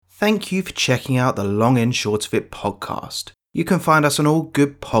Thank you for checking out the Long and Short of It podcast. You can find us on all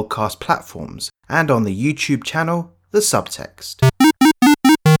good podcast platforms and on the YouTube channel, The Subtext.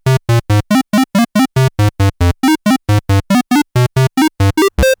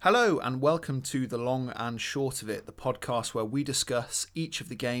 Hello and welcome to The Long and Short of It, the podcast where we discuss each of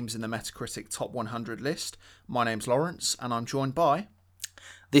the games in the Metacritic Top 100 list. My name's Lawrence and I'm joined by...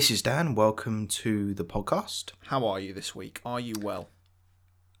 This is Dan. Welcome to the podcast. How are you this week? Are you well?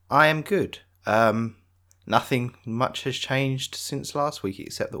 I am good. Nothing much has changed since last week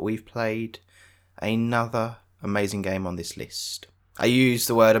except that we've played another amazing game on this list. I use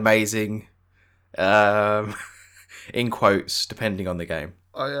the word amazing in quotes depending on the game.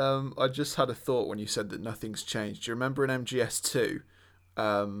 I just had a thought when you said that nothing's changed. Do you remember in MGS2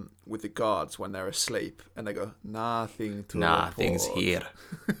 with the guards when they're asleep and they go, nothing to Nothing's report. here.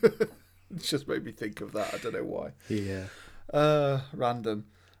 It just made me think of that. I don't know why. Yeah. Random.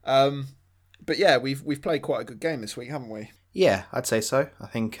 But yeah, we've played quite a good game this week, haven't we? Yeah, I'd say so. I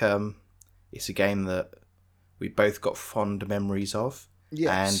think it's a game that we both got fond memories of.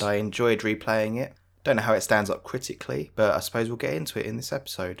 Yes. And I enjoyed replaying it. Don't know how it stands up critically, but I suppose we'll get into it in this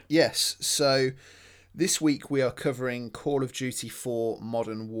episode. Yes, so this week we are covering Call of Duty 4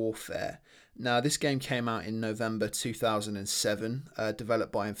 Modern Warfare. Now, this game came out in November 2007,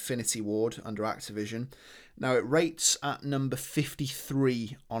 developed by Infinity Ward under Activision. Now, it rates at number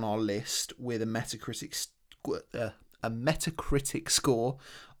 53 on our list with a Metacritic score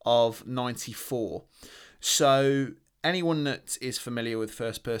of 94. So anyone that is familiar with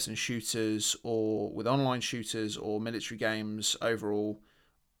first-person shooters or with online shooters or military games overall,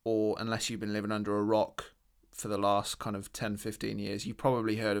 or unless you've been living under a rock for the last kind of 10, 15 years, you've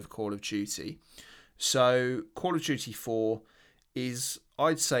probably heard of Call of Duty. So Call of Duty 4 is,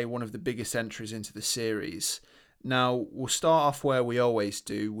 I'd say, one of the biggest entries into the series. Now, we'll start off where we always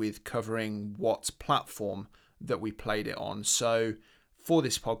do with covering what platform that we played it on. So for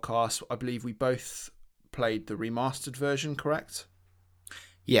this podcast, I believe we both played the remastered version, correct?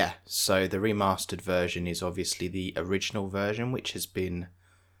 Yeah, so the remastered version is obviously the original version, which has been...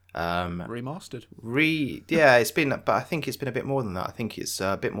 remastered? Yeah, it's been, but I think it's been a bit more than that. I think it's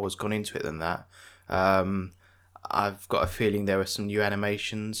a bit more has gone into it than that. I've got a feeling there were some new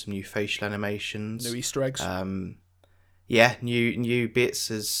animations, some new facial animations. New Easter eggs? Yeah, new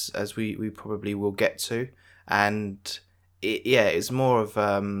bits as we probably will get to. And it's more of...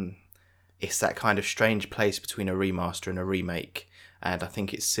 it's that kind of strange place between a remaster and a remake. And I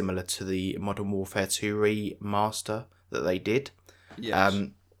think it's similar to the Modern Warfare 2 remaster that they did. Yes.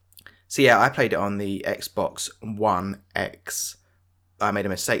 So yeah, I played it on the Xbox One X. I made a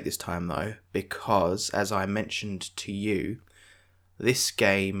mistake this time though, because as I mentioned to you, this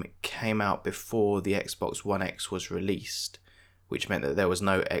game came out before the Xbox One X was released, which meant that there was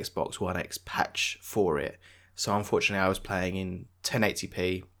no Xbox One X patch for it. So unfortunately I was playing in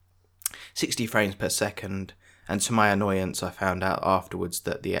 1080p, 60 frames per second, and to my annoyance I found out afterwards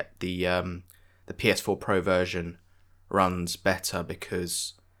that the PS4 Pro version runs better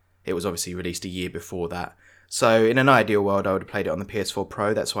because it was obviously released a year before that. So in an ideal world, I would have played it on the PS4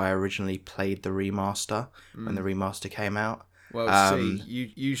 Pro. That's why I originally played the remaster when the remaster came out. Well,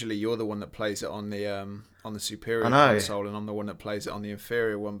 usually you're the one that plays it on the superior console, and I'm the one that plays it on the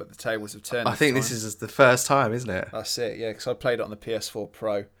inferior one. But the tables have turned. I think this is the first time, isn't it? That's it. Yeah, because I played it on the PS4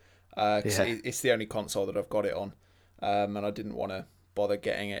 Pro. It's the only console that I've got it on, and I didn't want to bother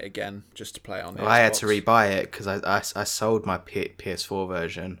getting it again just to play it on the Xbox. I had to rebuy it because I sold my PS4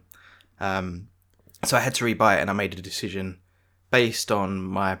 version. So I had to rebuy it, and I made a decision based on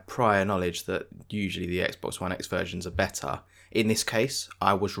my prior knowledge that usually the Xbox One X versions are better. In this case,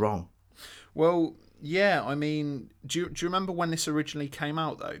 I was wrong. Well, yeah, I mean, do you remember when this originally came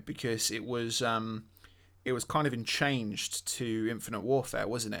out, though? Because it was kind of changed to Infinite Warfare,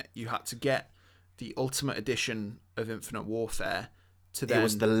 wasn't it? You had to get the Ultimate Edition of Infinite Warfare to then... It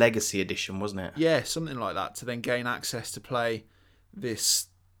was the Legacy Edition, wasn't it? Yeah, something like that, to then gain access to play this,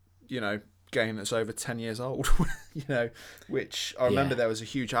 game that's over 10 years old, which I remember there was a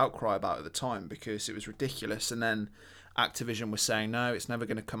huge outcry about at the time because it was ridiculous. And then Activision was saying, no, it's never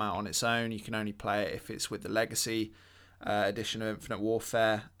going to come out on its own. You can only play it if it's with the Legacy edition of Infinite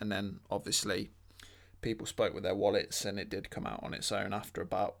Warfare. And then obviously people spoke with their wallets and it did come out on its own after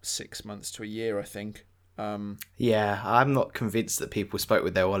about 6 months to a year, I think. Yeah, I'm not convinced that people spoke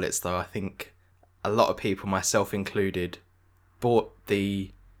with their wallets, though. I think a lot of people, myself included, bought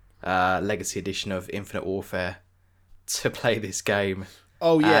the Legacy Edition of Infinite Warfare to play this game.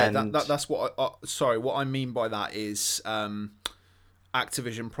 Oh yeah, that's what what I mean by that is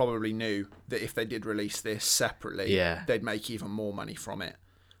Activision probably knew that if they did release this separately, they'd make even more money from it.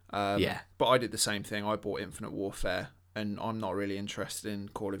 Yeah. But I did the same thing. I bought Infinite Warfare, and I'm not really interested in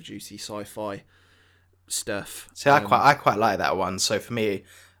Call of Duty sci-fi stuff. See, I quite like that one. So for me,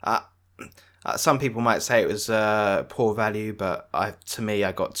 some people might say it was poor value, but to me,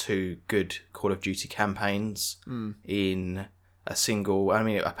 I got 2 good Call of Duty campaigns in a single. I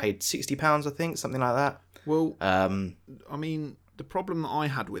mean, I paid £60, I think, something like that. Well, I mean, the problem that I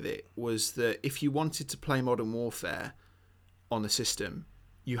had with it was that if you wanted to play Modern Warfare on the system,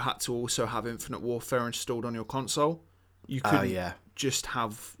 you had to also have Infinite Warfare installed on your console. You couldn't just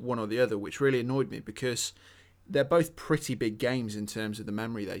have one or the other, which really annoyed me because they're both pretty big games in terms of the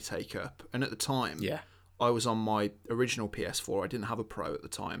memory they take up. And at the time, I was on my original PS4. I didn't have a Pro at the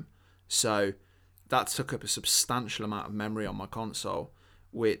time. So that took up a substantial amount of memory on my console,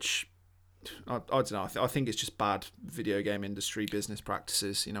 which I don't know. I think it's just bad video game industry business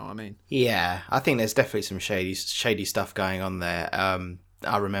practices. You know what I mean? Yeah, I think there's definitely some shady stuff going on there.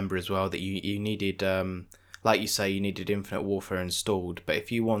 I remember as well that you needed, like you say, you needed Infinite Warfare installed. But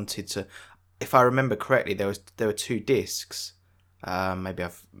if you wanted to, if I remember correctly, there were 2 discs. Maybe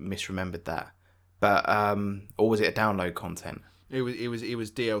I've misremembered that. But or was it a download content? It was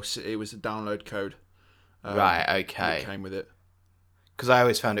DLC. It was a download code. Right. Okay. That came with it. Because I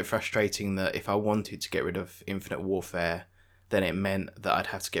always found it frustrating that if I wanted to get rid of Infinite Warfare, then it meant that I'd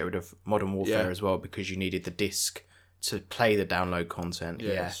have to get rid of Modern Warfare as well because you needed the disc to play the download content.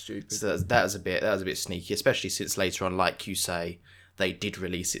 Yeah, stupid. So that was a bit sneaky, especially since later on, like you say, they did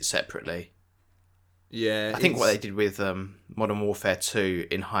release it separately. Yeah, I think what they did with Modern Warfare 2,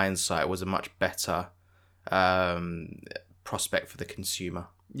 in hindsight, was a much better prospect for the consumer.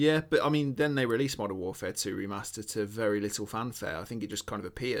 Yeah, but I mean, then they released Modern Warfare 2 Remastered to very little fanfare. I think it just kind of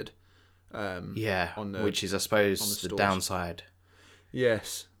appeared. Which is, I suppose, the downside.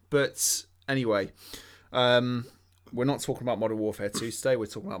 Yes, but anyway, we're not talking about Modern Warfare 2 today. We're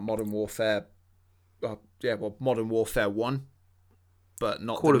talking about Modern Warfare. Modern Warfare 1, but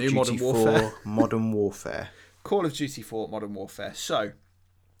not Call the of new Duty Modern Warfare. 4 Modern Warfare. Call of Duty 4 Modern Warfare. So,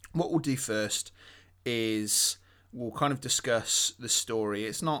 what we'll do first is we'll kind of discuss the story.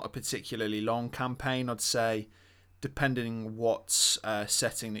 It's not a particularly long campaign, I'd say. Depending what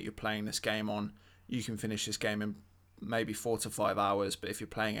setting that you're playing this game on, you can finish this game in maybe 4 to 5 hours. But if you're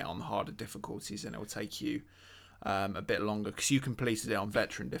playing it on the harder difficulties, then it will take you a bit longer. Because you completed it on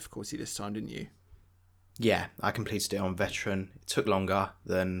veteran difficulty this time, didn't you? Yeah, I completed it on veteran. It took longer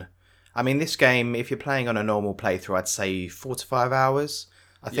than... I mean, this game, if you're playing on a normal playthrough, I'd say 4 to 5 hours.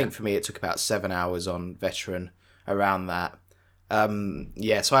 I think for me it took about 7 hours on veteran, around that.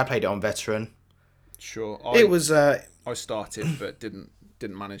 So I played it on veteran. Sure. I started but didn't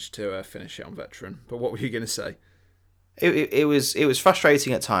manage to finish it on veteran. But what were you going to say? It was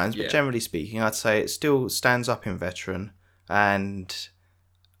frustrating at times, but generally speaking, I'd say it still stands up in veteran, and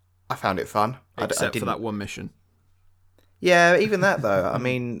I found it fun. Except for that one mission. Yeah, even that though. I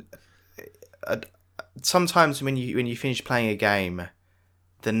mean, sometimes when you finish playing a game,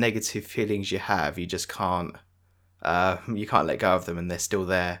 the negative feelings you have, you just can't let go of them, and they're still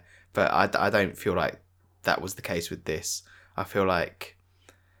there. But I don't feel like that was the case with this. I feel like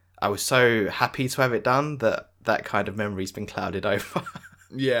I was so happy to have it done that kind of memory's been clouded over.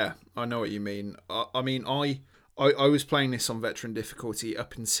 Yeah, I know what you mean. I was playing this on veteran difficulty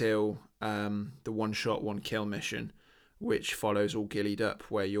up until the one shot, one kill mission, which follows All Gillied Up,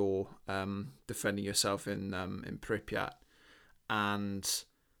 where you're defending yourself in Pripyat. And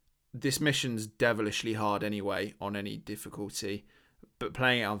this mission's devilishly hard anyway on any difficulty. But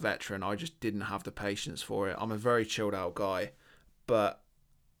playing it on veteran, I just didn't have the patience for it. I'm a very chilled out guy, but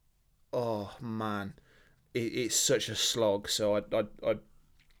oh man, it's such a slog. So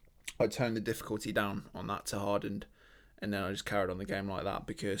I turned the difficulty down on that to hardened, and then I just carried on the game like that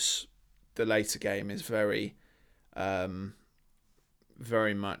because the later game is very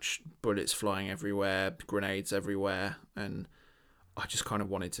much bullets flying everywhere, grenades everywhere, and I just kind of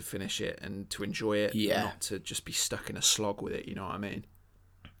wanted to finish it and to enjoy it, not to just be stuck in a slog with it, you know what I mean?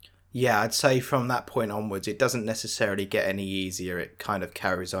 Yeah, I'd say from that point onwards, it doesn't necessarily get any easier. It kind of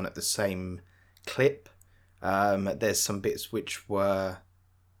carries on at the same clip. There's some bits which were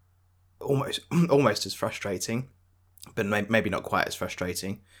almost as frustrating, but maybe not quite as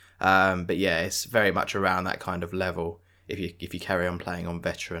frustrating. But yeah, it's very much around that kind of level if you carry on playing on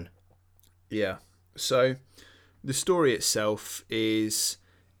veteran. Yeah. So the story itself is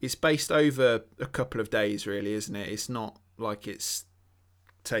based over a couple of days, really, isn't it? It's not like it's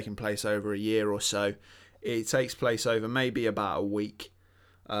taking place over a year or so. It takes place over maybe about a week,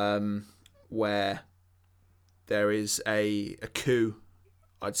 where there is a coup,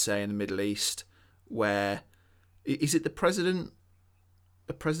 I'd say, in the Middle East, where is it the president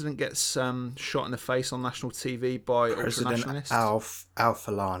the president gets shot in the face on national TV by President ultranationalists.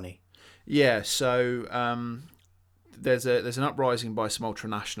 Al-Falani. Yeah, so there's an uprising by some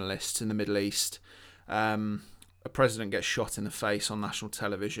ultranationalists in the Middle East. A president gets shot in the face on national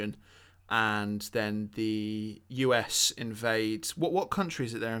television, and then the US invades. What country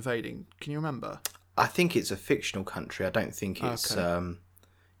is it they're invading? Can you remember? I think it's a fictional country. I don't think it's. Okay.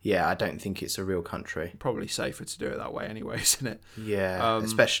 Yeah, I don't think it's a real country. Probably safer to do it that way anyway, isn't it? Yeah,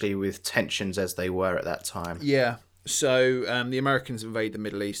 especially with tensions as they were at that time. Yeah. So the Americans invade the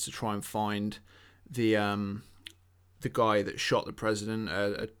Middle East to try and find the guy that shot the president,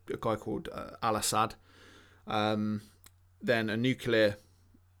 a guy called Al-Assad. Then a nuclear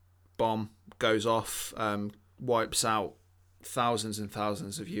bomb goes off, wipes out thousands and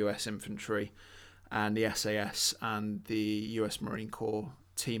thousands of US infantry, and the SAS and the US Marine Corps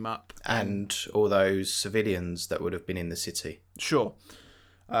team up. And all those civilians that would have been in the city. Sure.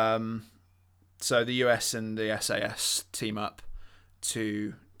 So the US and the SAS team up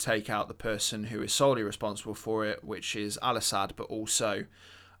to take out the person who is solely responsible for it, which is Al-Assad, but also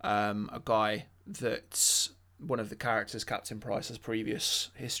a guy that's one of the characters Captain Price's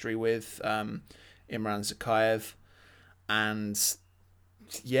previous history with, Imran Zakayev. And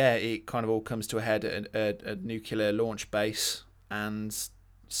yeah, it kind of all comes to a head at a nuclear launch base and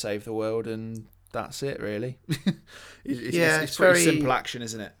save the world, and that's it, really. It's pretty very simple action,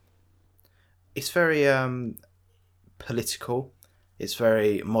 isn't it? It's very political. It's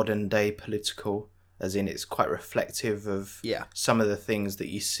very modern day political, as in it's quite reflective of some of the things that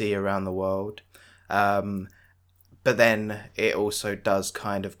you see around the world. But then it also does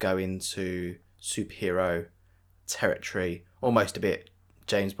kind of go into superhero territory, almost a bit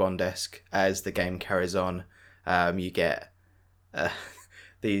James Bond-esque as the game carries on. You get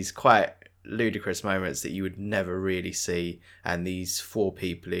these quite ludicrous moments that you would never really see, and these four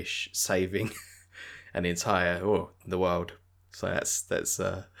people-ish saving the world. So that's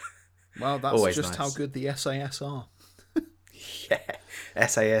well, that's always just nice. how good the SAS are. Yeah,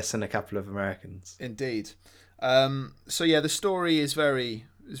 SAS and a couple of Americans. Indeed. So yeah, the story is very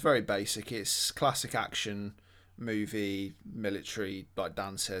basic. It's classic action movie, military, like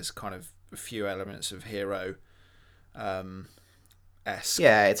Dan says, kind of a few elements of hero esque.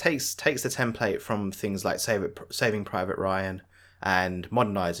 Yeah, it takes the template from things like Saving Private Ryan and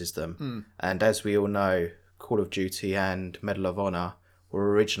modernises them. And as we all know, Call of Duty and Medal of Honor were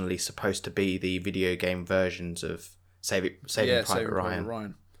originally supposed to be the video game versions of Saving Private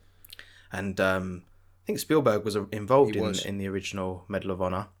Ryan. And I think Spielberg was involved in the original Medal of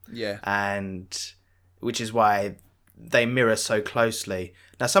Honor. Yeah. And which is why they mirror so closely.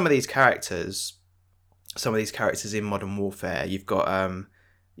 Now, some of these characters in Modern Warfare, you've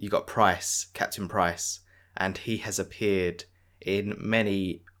got Price, Captain Price, and he has appeared in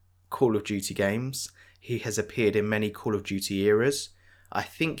many Call of Duty games. He has appeared in many Call of Duty eras. I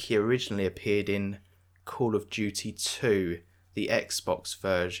think he originally appeared in Call of Duty 2, the Xbox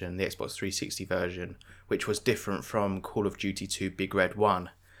version, the Xbox 360 version, which was different from Call of Duty 2 Big Red 1.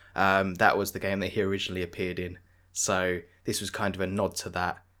 That was the game that he originally appeared in. So this was kind of a nod to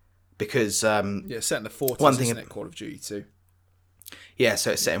that. Because set in the 40s, isn't it, Call of Duty 2? Yeah,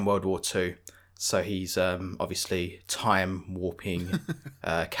 so it's set in World War II. So he's obviously time warping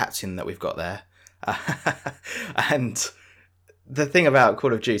captain that we've got there. And the thing about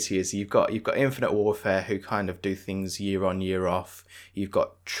Call of Duty is you've got Infinite Warfare, who kind of do things year on, year off. You've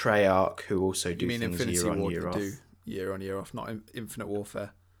got Treyarch, who also do things Infinity year on, Ward year off. do year on, year off, not Infinite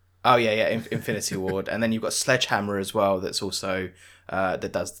Warfare. Oh yeah, Infinity Ward, and then you've got Sledgehammer as well. That's also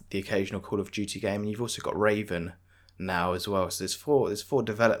that does the occasional Call of Duty game, and you've also got Raven now as well. So there's four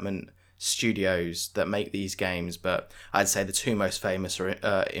development studios that make these games, but I'd say the two most famous are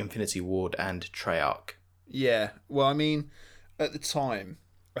Infinity Ward and Treyarch. Yeah, well, I mean, at the time,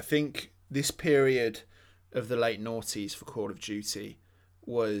 I think this period of the late noughties for Call of Duty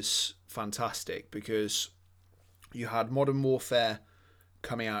was fantastic because you had Modern Warfare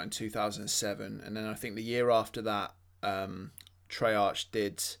coming out in 2007, and then I think the year after that, Treyarch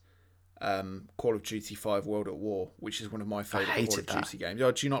did Call of Duty 5 World at War, which is one of my favourite Call of Duty games.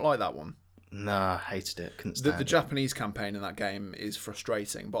 Oh, do you not like that one? No, I hated it. Couldn't stand the Japanese campaign in that game is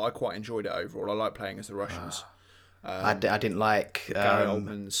frustrating, but I quite enjoyed it overall. I like playing as the Russians. I didn't like Gary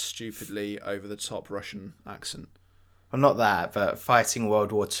Oldman's stupidly over-the-top Russian accent. Well, not that, but fighting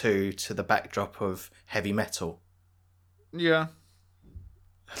World War II to the backdrop of heavy metal. Yeah.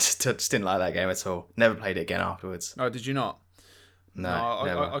 I just didn't like that game at all. Never played it again afterwards. Oh, did you not? No,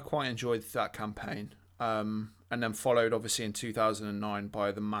 never. I quite enjoyed that campaign. And then followed, obviously, in 2009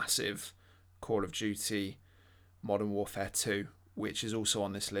 by the massive Call of Duty Modern Warfare 2, which is also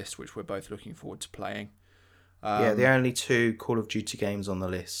on this list, which we're both looking forward to playing. Yeah, the only two Call of Duty games on the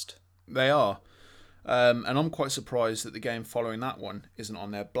list. They are. And I'm quite surprised that the game following that one isn't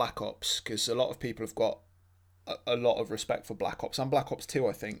on there, Black Ops, because a lot of people have got a lot of respect for Black Ops, and Black Ops 2,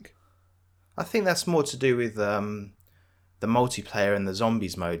 I think. I think that's more to do with the multiplayer and the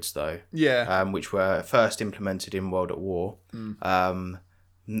zombies modes, though. Yeah. Which were first implemented in World at War. Not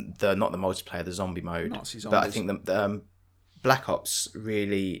the multiplayer, the zombie mode. Nazi But I zombies. think the Black Ops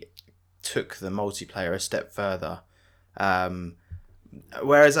really took the multiplayer a step further.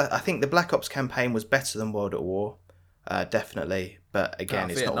 Whereas I think the Black Ops campaign was better than World at War, definitely. But again,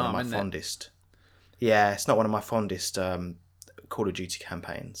 it's not one of my fondest. Yeah, it's not one of my fondest Call of Duty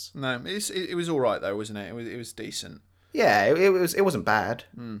campaigns. No, it was all right though, wasn't it? It was decent. Yeah, it wasn't bad.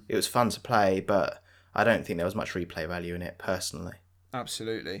 It was fun to play, but I don't think there was much replay value in it personally.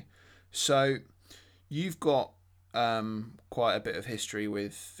 Absolutely. So you've got quite a bit of history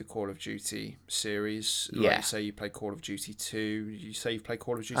with the Call of Duty series. Like you say, you played Call of Duty 2. You say you've played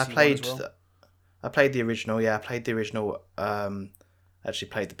Call of Duty 1 as well? I played the original, yeah. I played the original, actually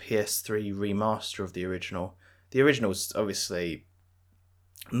played the PS3 remaster of the original. The original's obviously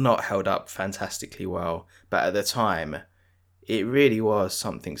not held up fantastically well, but at the time, it really was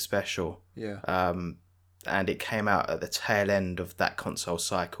something special. Yeah. And it came out at the tail end of that console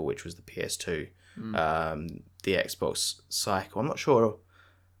cycle, which was the PS2. The Xbox cycle. I'm not sure.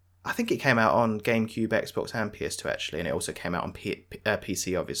 I think it came out on GameCube, Xbox, and PS2 actually, and it also came out on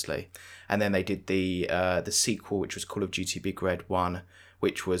PC, obviously. And then they did the sequel, which was Call of Duty Big Red 1,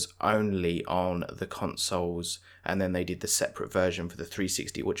 which was only on the consoles. And then they did the separate version for the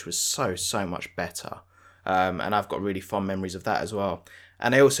 360, which was so much better. And I've got really fond memories of that as well.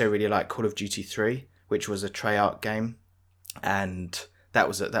 And I also really like Call of Duty 3, which was a Treyarch game, and that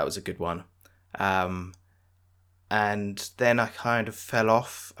was a good one. And then I kind of fell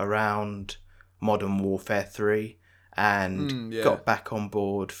off around Modern Warfare 3 and got back on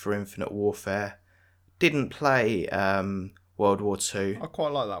board for Infinite Warfare. Didn't play World War 2. I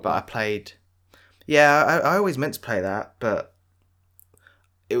quite like that one. But I played... Yeah, I always meant to play that, but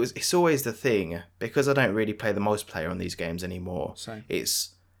it's always the thing, because I don't really play the multiplayer on these games anymore. Same.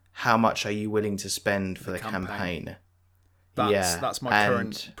 It's how much are you willing to spend for the campaign? That's my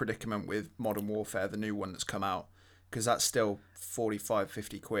current predicament with Modern Warfare, the new one that's come out, because that's still 45,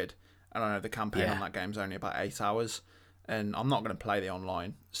 50 quid. And I know the campaign on that game's only about 8 hours, and I'm not going to play the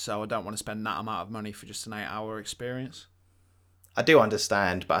online, so I don't want to spend that amount of money for just an 8-hour experience. I do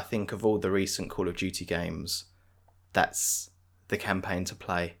understand, but I think of all the recent Call of Duty games, that's the campaign to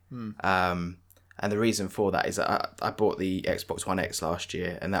play. And the reason for that is that I bought the Xbox One X last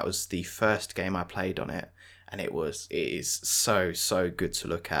year, and that was the first game I played on it. And it is so good to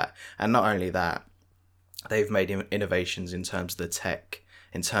look at. And not only that, they've made innovations in terms of the tech,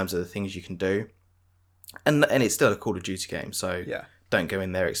 in terms of the things you can do. And it's still a Call of Duty game, so don't go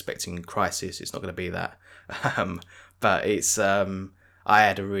in there expecting Crisis. It's not going to be that. But it's I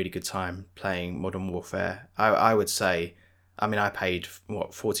had a really good time playing Modern Warfare. I would say, I mean, I paid,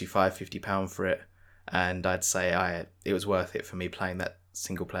 £45-50 for it. And I'd say it was worth it for me playing that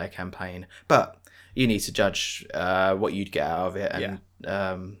single-player campaign. But you need to judge what you'd get out of it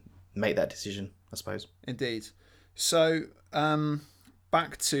and make that decision, I suppose. Indeed. So,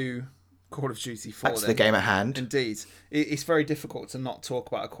 back to Call of Duty 4. Back to the game at hand. Indeed. It's very difficult to not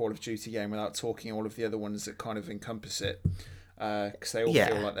talk about a Call of Duty game without talking all of the other ones that kind of encompass it, because they all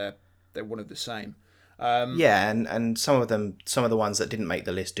feel like they're one of the same. And some of the ones that didn't make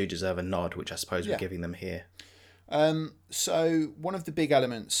the list do deserve a nod, which I suppose we're giving them here. So one of the big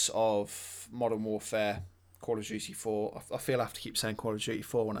elements of Modern Warfare, Call of Duty 4, I feel I have to keep saying Call of Duty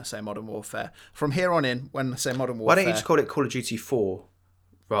 4 when I say Modern Warfare. From here on in, when I say Modern Warfare... Why don't you just call it Call of Duty 4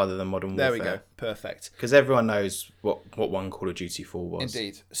 rather than Modern Warfare? There we go. Perfect. Because everyone knows what one Call of Duty 4 was.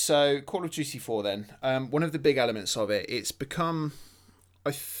 Indeed. So Call of Duty 4 then, one of the big elements of it, it's become,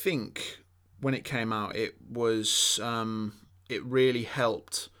 I think, when it came out, it was, it really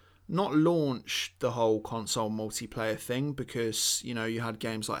helped not launch the whole console multiplayer thing, because, you know, you had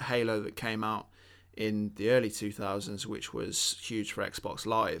games like Halo that came out in the early 2000s, which was huge for Xbox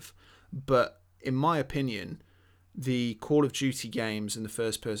Live. But in my opinion, the Call of Duty games and the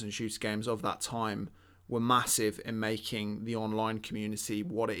first-person shooter games of that time were massive in making the online community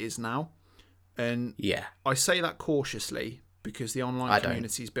what it is now. And I say that cautiously, because the online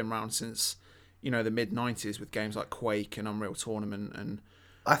community's been around since, you know, the mid-90s with games like Quake and Unreal Tournament. And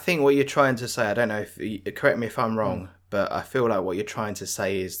I think what you're trying to say, I don't know, correct me if I'm wrong, but I feel like what you're trying to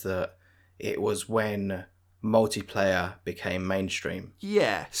say is that it was when multiplayer became mainstream.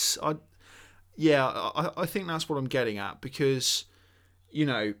 Yes. Yeah, I think that's what I'm getting at, because, you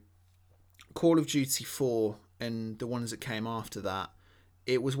know, Call of Duty 4 and the ones that came after that,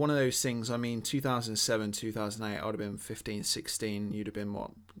 it was one of those things. I mean, 2007, 2008, I would have been 15, 16. You'd have been,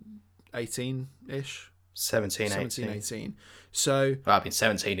 what, 18-ish? 17, 17, 18. 18. So, Well, I've been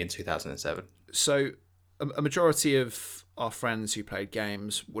 17 in 2007. so a majority of our friends who played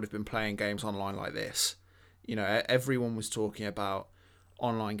games would have been playing games online like this. You know, everyone was talking about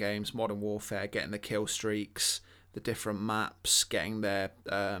online games, Modern Warfare, getting the kill streaks, the different maps, getting their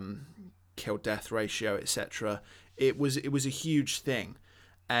kill death ratio, etc. It was a huge thing,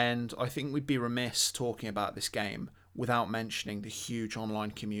 and I think we'd be remiss talking about this game without mentioning the huge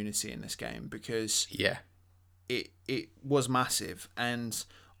online community in this game, because Yeah. it was massive. And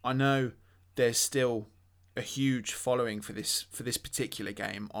I know there's still a huge following for this particular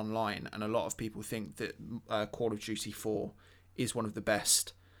game online, and a lot of people think that Call of Duty 4 is one of the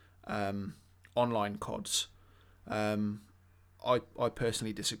best online CODs. I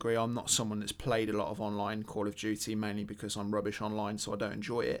personally disagree. I'm not someone that's played a lot of online Call of Duty, mainly because I'm rubbish online, so I don't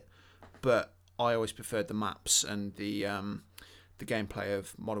enjoy it. But I always preferred the maps and the gameplay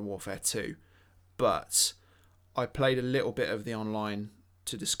of Modern Warfare 2. But I played a little bit of the online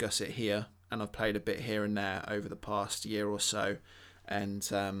to discuss it here, and I've played a bit here and there over the past year or so. And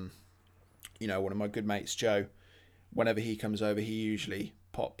you know, one of my good mates, Joe, whenever he comes over, he usually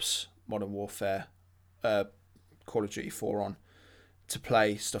pops Modern Warfare, Call of Duty 4 on to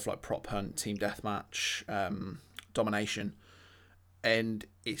play stuff like Prop Hunt, Team Deathmatch, Domination, and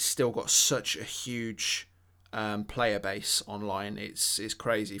it's still got such a huge player base online. It's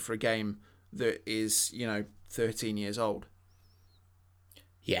crazy for a game that is, you know, 13 years old.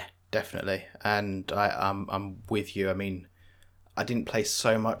 Yeah, definitely. And I'm with you. I mean, I didn't play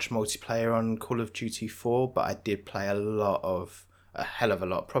so much multiplayer on Call of Duty 4, but I did play a hell of a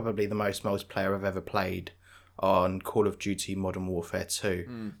lot, probably the most multiplayer I've ever played on Call of Duty Modern Warfare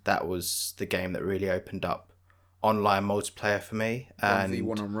 2. That was the game that really opened up online multiplayer for me. And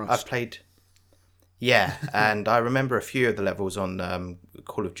 1v1 on Rust. I've played... Yeah, and I remember a few of the levels on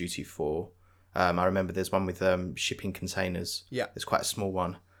Call of Duty 4. I remember there's one with shipping containers. Yeah. It's quite a small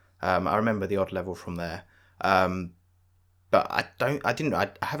one. I remember the odd level from there. But I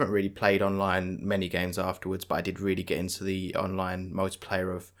haven't really played online many games afterwards, but I did really get into the online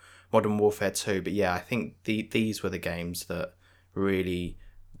multiplayer of Modern Warfare 2. But yeah, I think these were the games that really...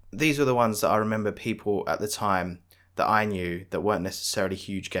 These were the ones that I remember people at the time that I knew that weren't necessarily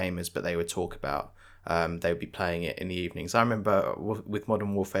huge gamers, but they would talk about. They would be playing it in the evenings. I remember with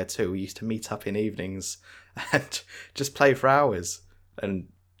Modern Warfare 2, we used to meet up in evenings and just play for hours. And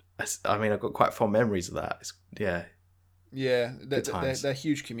I mean, I've got quite fond memories of that. Yeah, they're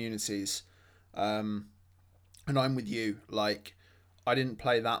huge communities. And I'm with you. Like, I didn't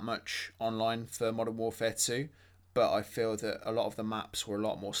play that much online for Modern Warfare 2, but I feel that a lot of the maps were a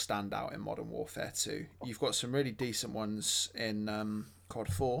lot more standout in Modern Warfare 2. You've got some really decent ones in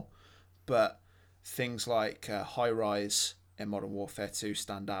COD 4, but things like High Rise in Modern Warfare 2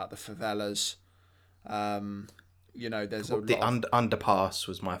 stand out. The favelas, you know, there's a the lot of... underpass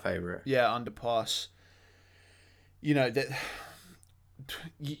was my favourite. Yeah, underpass. You know, that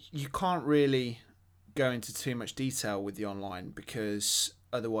you can't really go into too much detail with the online, because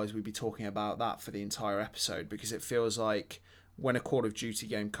otherwise we'd be talking about that for the entire episode, because it feels like when a Call of Duty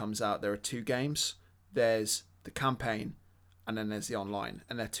game comes out, there are two games. There's the campaign and then there's the online,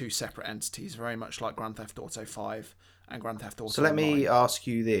 and they're two separate entities, very much like Grand Theft Auto 5 and Grand Theft Auto So let Online. me ask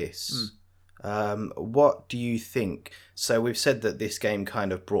you this. What do you think? So we've said that this game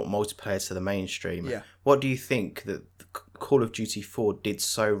kind of brought multiplayer to the mainstream. Yeah. What do you think that Call of Duty 4 did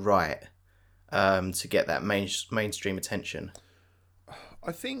so right to get that mainstream attention?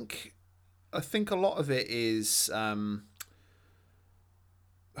 I think a lot of it is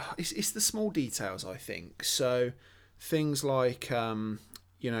it's the small details, I think. So things like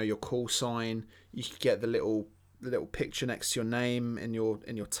you know, your call sign, you could get the little picture next to your name in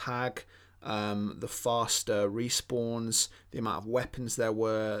your tag, the faster respawns, the amount of weapons there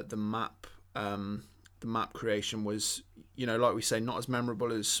were, the map creation was, you know, like we say, not as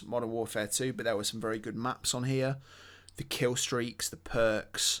memorable as Modern Warfare 2, but there were some very good maps on here. The kill streaks, the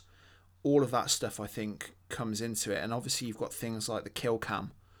perks, all of that stuff, I think, comes into it. And obviously you've got things like the kill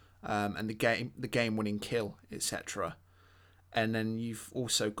cam, and the game winning kill, etc. And then you've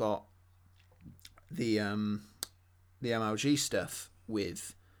also got the MLG stuff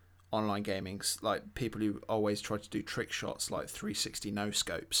with online gaming, like people who always try to do trick shots like 360 no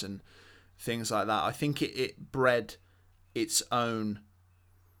scopes and things like that. I think it bred its own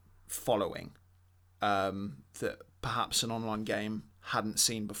following that perhaps an online game hadn't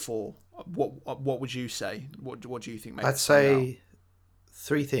seen before. What would you say? What do you think makes I'd it stand out? say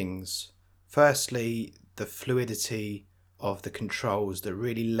three things. Firstly, the fluidity of the controls that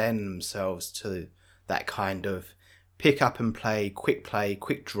really lend themselves to that kind of pick up and play, quick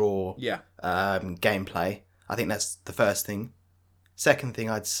draw Yeah, gameplay. I think that's the first thing. Second thing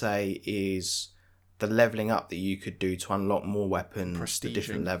I'd say is the leveling up that you could do to unlock more weapons, the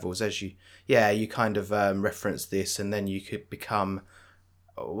different prestiging. levels. You kind of reference this, and then you could become,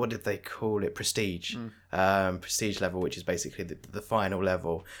 what did they call it? Prestige. Prestige level, which is basically the final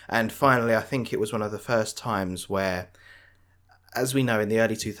level. And finally, I think it was one of the first times where, as we know, in the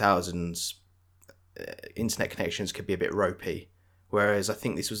early 2000s, internet connections could be a bit ropey. Whereas I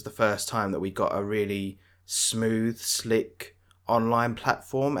think this was the first time that we got a really smooth, slick online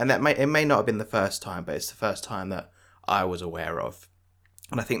platform. And it may not have been the first time, but it's the first time that I was aware of.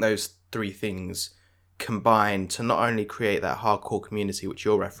 And I think those three things combine to not only create that hardcore community which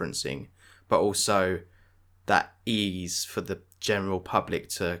you're referencing, but also that ease for the general public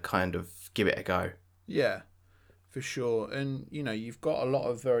to kind of give it a go. Yeah, for sure. And you've got a lot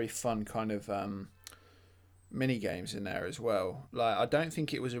of very fun kind of mini games in there as well. Like, I don't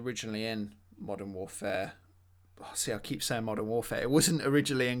think it was originally in Modern Warfare. Oh, see, I keep saying Modern Warfare. It wasn't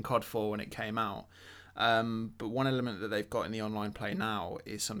originally in COD 4 when it came out. But one element that they've got in the online play now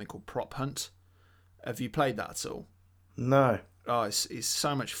is something called Prop Hunt. Have you played that at all? No. Oh, it's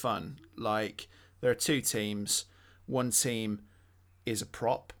so much fun. Like, there are two teams. One team is a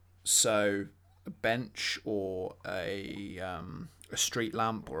prop, so a bench or a street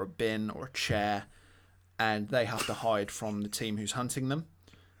lamp or a bin or a chair, and they have to hide from the team who's hunting them.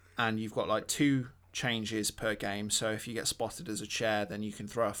 And you've got like two changes per game. So if you get spotted as a chair, then you can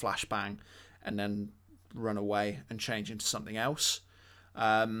throw a flashbang and then run away and change into something else.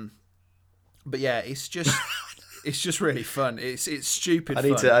 But yeah, it's just really fun. It's stupid fun.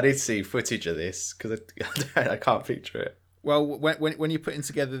 I need to see footage of this because I can't picture it. Well, when you're putting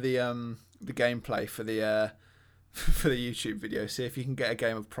together the gameplay for the for the YouTube video, see if you can get a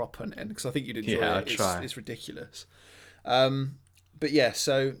game of prop hunting, because I think you'd enjoy Yeah, I'll it. try. It's ridiculous. But yeah,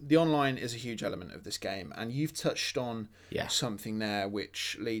 so the online is a huge element of this game, and you've touched on Yeah. something there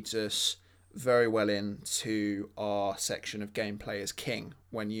which leads us very well into our section of gameplay as king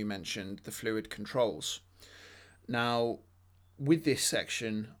when you mentioned the fluid controls. Now, with this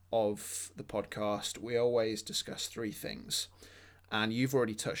section of the podcast, we always discuss three things, and you've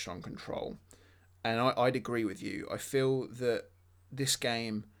already touched on control, and I'd agree with you. I feel that this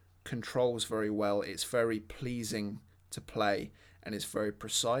game controls very well. It's very pleasing to play, and it's very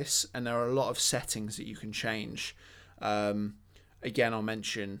precise, and there are a lot of settings that you can change. Again, I'll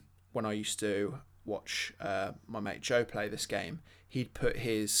mention when I used to watch my mate Joe play this game, he'd put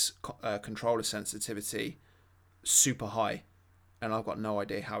his controller sensitivity super high, and I've got no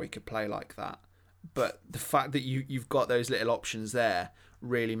idea how he could play like that. But the fact that you've got those little options there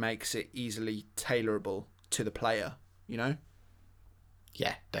really makes it easily tailorable to the player, you know?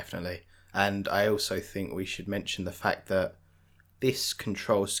 Yeah, definitely. And I also think we should mention the fact that this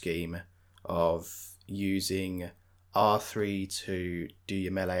control scheme of using R3 to do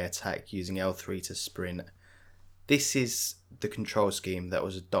your melee attack, using L3 to sprint, this is the control scheme that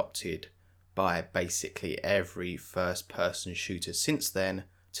was adopted by basically every first person shooter since then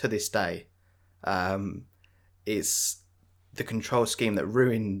to this day. It's the control scheme that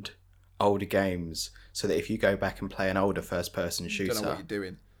ruined older games, so that if you go back and play an older first person shooter, Don't know what you're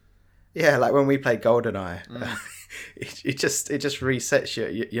doing. yeah, like when we played GoldenEye, it just resets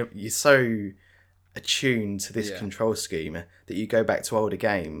you. You're so attuned to this control scheme that you go back to older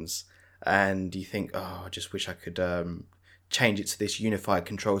games and you think, oh, I just wish I could change it to this unified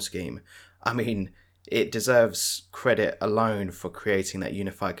control scheme. I mean, it deserves credit alone for creating that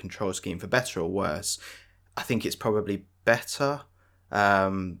unified control scheme, for better or worse. I think it's probably better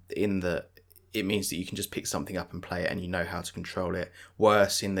in that it means that you can just pick something up and play it and you know how to control it.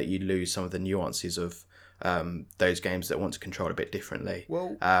 Worse in that you lose some of the nuances of those games that want to control it a bit differently.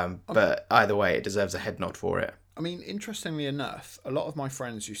 Well, but either way, it deserves a head nod for it. I mean, interestingly enough, a lot of my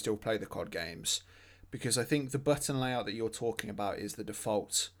friends who still play the COD games, because I think the button layout that you're talking about is the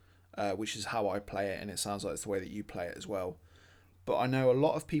default, which is how I play it, and it sounds like it's the way that you play it as well. But I know a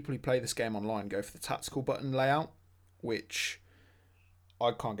lot of people who play this game online go for the tactical button layout, which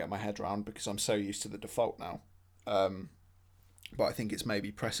I can't get my head around because I'm so used to the default now. But I think it's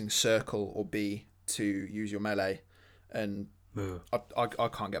maybe pressing circle or B to use your melee, and I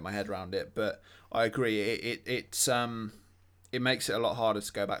can't get my head around it. But I agree, it makes it a lot harder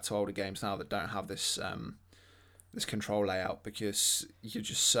to go back to older games now that don't have this this control layout, because you're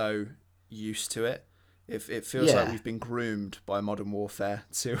just so used to it. It feels like Yeah. we've been groomed by Modern Warfare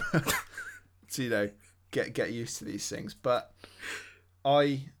to to get used to these things. But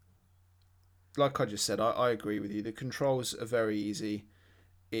I like I just said, I agree with you. The controls are very easy.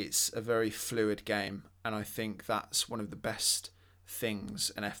 It's a very fluid game, and I think that's one of the best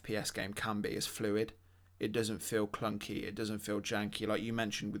things an FPS game can be, is fluid. It doesn't feel clunky, it doesn't feel janky. Like you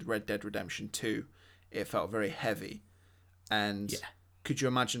mentioned with Red Dead Redemption 2, it felt very heavy. And Yeah. could you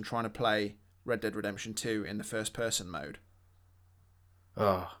imagine trying to play Red Dead Redemption 2 in the first person mode?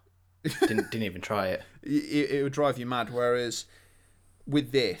 Oh, didn't even try it. It would drive you mad. Whereas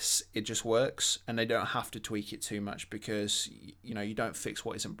with this, it just works, and they don't have to tweak it too much because you don't fix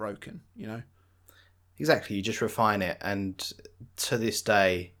what isn't broken. Exactly, you just refine it. And to this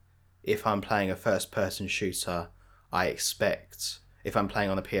day, if I'm playing a first-person shooter, if I'm playing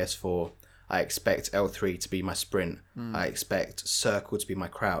on the PS4, I expect L3 to be my sprint. I expect circle to be my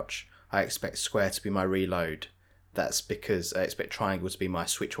crouch. I expect square to be my reload. That's because I expect triangle to be my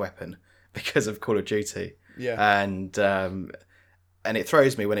switch weapon because of Call of Duty. Yeah. And it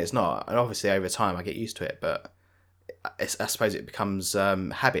throws me when it's not. And obviously over time I get used to it, but I suppose it becomes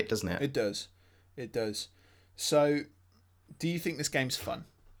habit, doesn't it? It does. It does. So, do you think this game's fun?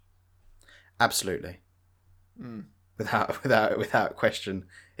 Absolutely. Without question,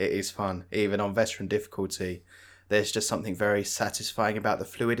 it is fun. Even on veteran difficulty, there's just something very satisfying about the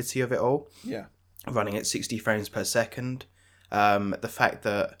fluidity of it all. Yeah. Running at 60 frames per second. The fact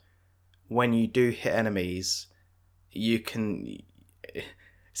that when you do hit enemies, you can...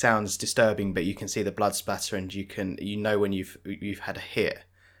 sounds disturbing, but you can see the blood splatter, and you know when you've had a hit,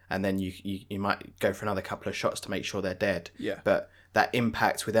 and then you might go for another couple of shots to make sure they're dead. Yeah. But that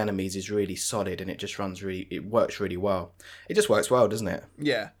impact with enemies is really solid, and it works really well. It just works well, doesn't it?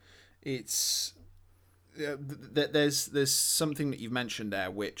 Yeah. It's there's something that you've mentioned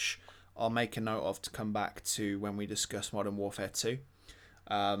there which I'll make a note of to come back to when we discuss Modern Warfare 2.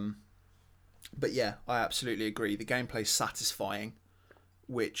 But yeah, I absolutely agree. The gameplay's satisfying,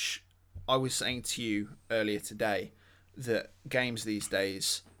 which I was saying to you earlier today, that games these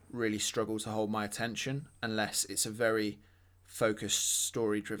days really struggle to hold my attention unless it's a very focused,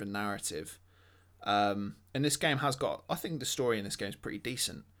 story-driven narrative. And this game has got... I think the story in this game is pretty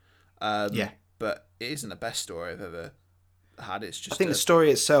decent. Yeah. But it isn't the best story I've ever had. It's just... I think the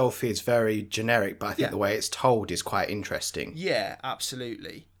story itself is very generic, but I think Yeah. the way it's told is quite interesting. Yeah,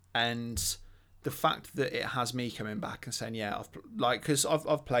 absolutely. And the fact that it has me coming back and saying, yeah, because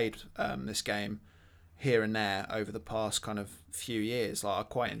I've played this game here and there over the past kind of few years. Like, I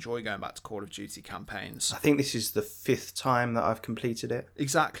quite enjoy going back to Call of Duty campaigns. I think this is the 5th time that I've completed it.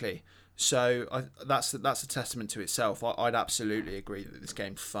 Exactly. So that's a testament to itself. I'd absolutely agree that this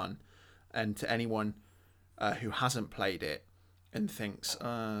game's fun. And to anyone who hasn't played it and thinks,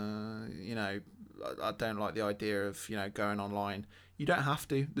 I don't like the idea of, going online, you don't have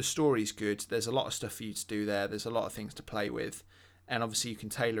to. The story's good. There's a lot of stuff for you to do there. There's a lot of things to play with. And obviously you can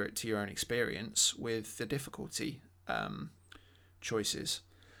tailor it to your own experience with the difficulty choices.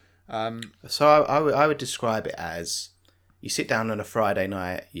 So I would describe it as, you sit down on a Friday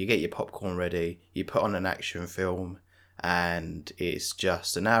night, you get your popcorn ready, you put on an action film, and it's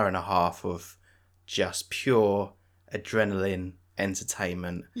just an hour and a half of just pure adrenaline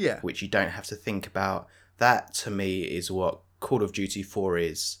entertainment, Yeah. which you don't have to think about. That, to me, is what Call of Duty 4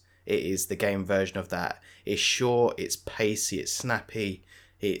 is. It is the game version of that. It's short, it's pacey, it's snappy,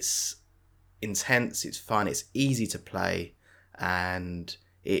 it's intense, it's fun, it's easy to play, and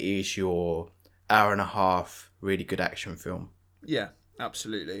it is your hour and a half really good action film. Yeah,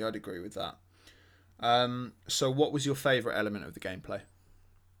 absolutely. I'd agree with that. So what was your favourite element of the gameplay?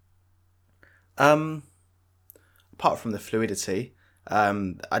 Apart from the fluidity,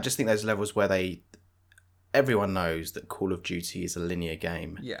 I just think those levels where everyone knows that Call of Duty is a linear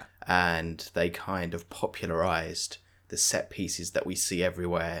game. Yeah. And they kind of popularised the set pieces that we see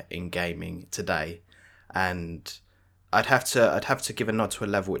everywhere in gaming today. And I'd have to give a nod to a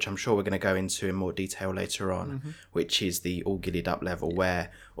level which I'm sure we're going to go into in more detail later on, which is the all gillied up level,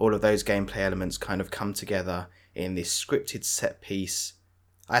 where all of those gameplay elements kind of come together in this scripted set piece.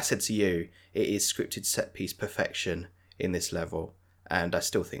 I said to you, it is scripted set piece perfection in this level, and I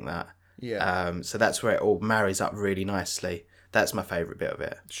still think that. Yeah. So that's where it all marries up really nicely. That's my favourite bit of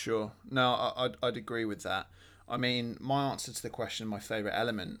it. Sure. No, I'd agree with that. I mean, my answer to the question, my favourite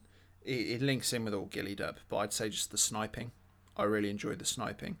element, it links in with all gillied up, but I'd say just the sniping. I really enjoyed the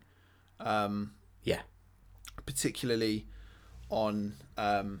sniping. Yeah. Particularly on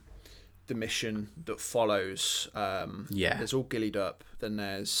the mission that follows. Yeah. There's all gillied up, then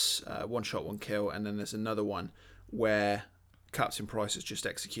there's one shot, one kill, and then there's another one where Captain Price has just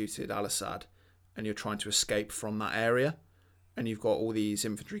executed Al-Assad, and you're trying to escape from that area, and you've got all these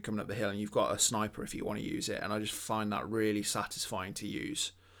infantry coming up the hill, and you've got a sniper if you want to use it, and I just find that really satisfying to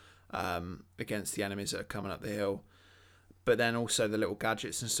use against the enemies that are coming up the hill. But then also the little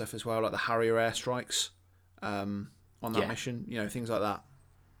gadgets and stuff as well, like the Harrier airstrikes on that mission, things like that.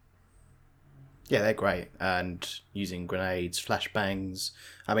 Yeah, they're great. And using grenades, flashbangs.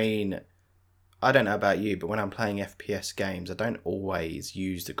 I mean, I don't know about you, but when I'm playing FPS games, I don't always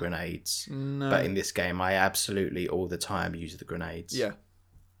use the grenades. No. But in this game, I absolutely all the time use the grenades. Yeah,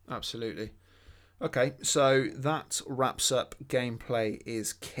 absolutely. Okay, so that wraps up gameplay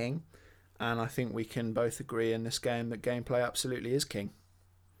is king. And I think we can both agree in this game that gameplay absolutely is king.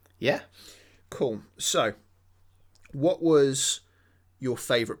 Yeah. Cool. So, what was your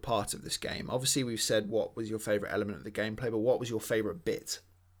favourite part of this game? Obviously, we've said what was your favourite element of the gameplay, but what was your favourite bit?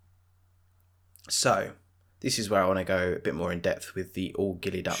 So, this is where I want to go a bit more in depth with the all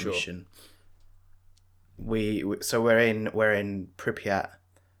gillied up mission. We're in Pripyat,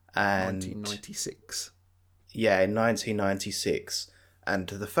 and 1996. Yeah, in 1996. And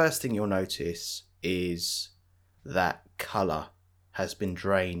the first thing you'll notice is that colour has been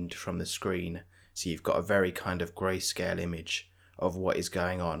drained from the screen. So you've got a very kind of grayscale image of what is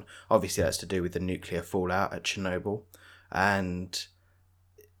going on. Obviously, that's to do with the nuclear fallout at Chernobyl. And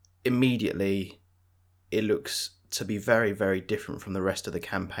immediately, it looks to be very, very different from the rest of the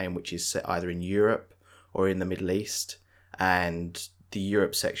campaign, which is set either in Europe or in the Middle East. And the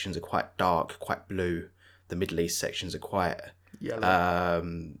Europe sections are quite dark, quite blue. The Middle East sections are quite... yellow.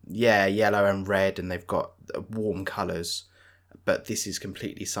 Yellow and red, and they've got warm colours. But this is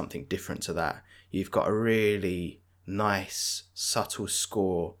completely something different to that. You've got a really nice, subtle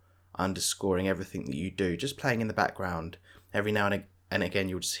score underscoring everything that you do, just playing in the background. Every now and again,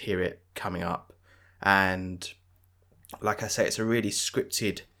 you'll just hear it coming up. And like I say, it's a really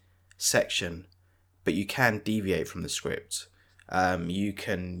scripted section, but you can deviate from the script. You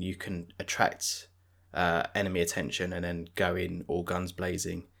can attract enemy attention and then go in all guns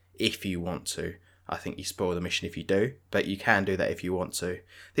blazing if you want to. I think you spoil the mission if you do, but you can do that if you want to.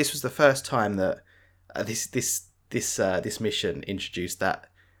 This was the first time that this mission introduced that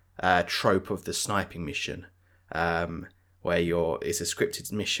trope of the sniping mission, where it's a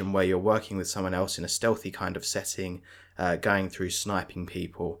scripted mission where you're working with someone else in a stealthy kind of setting, going through sniping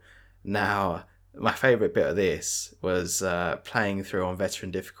people. Now, my favourite bit of this was playing through on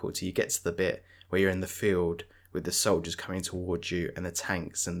veteran difficulty. You get to the bit where you're in the field with the soldiers coming towards you and the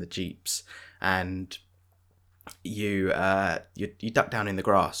tanks and the jeeps, and you duck down in the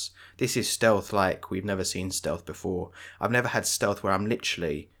grass. This is stealth like we've never seen stealth before. I've never had stealth where I'm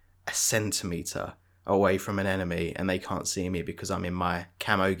literally a centimetre away from an enemy and they can't see me because I'm in my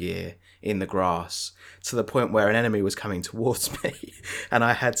camo gear in the grass, to the point where an enemy was coming towards me and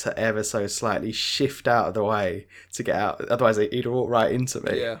I had to ever so slightly shift out of the way to get out, otherwise he'd walk right into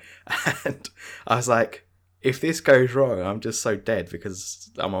me. Yeah. And I was like, if this goes wrong, I'm just so dead because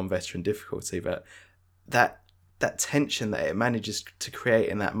I'm on veteran difficulty. But that tension that it manages to create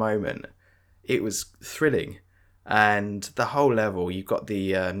in that moment, it was thrilling. And the whole level, you've got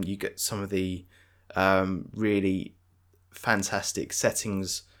you get some of the really fantastic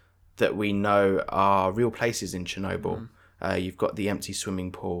settings that we know are real places in Chernobyl. You've got the empty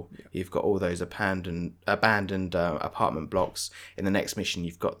swimming pool. Yeah. You've got all those abandoned apartment blocks. In the next mission,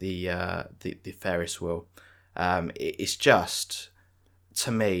 you've got the Ferris wheel. It's just,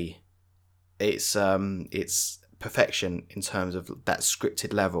 to me, it's perfection in terms of that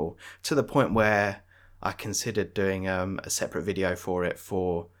scripted level, to the point where I considered doing a separate video for it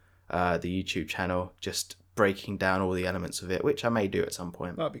for the YouTube channel, just breaking down all the elements of it, which I may do at some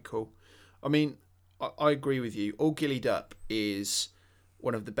point. That'd be cool. I mean, I agree with you. All Gillied Up is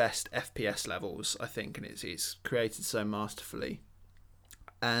one of the best FPS levels, I think, and it's created so masterfully.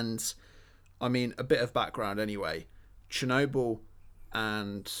 And I mean, a bit of background anyway. Chernobyl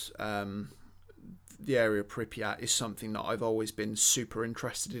and the area of Pripyat is something that I've always been super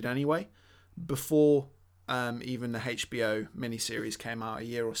interested in anyway. Before even the HBO miniseries came out a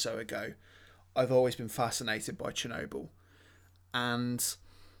year or so ago, I've always been fascinated by Chernobyl. And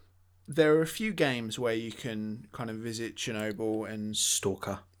there are a few games where you can kind of visit Chernobyl and...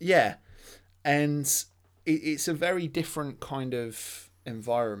 Stalker. Yeah. And it's a very different kind of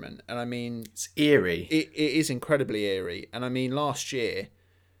environment. And I mean... It's eerie. It is incredibly eerie. And I mean, last year,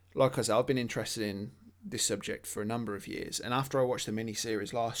 like I said, I've been interested in this subject for a number of years. And after I watched the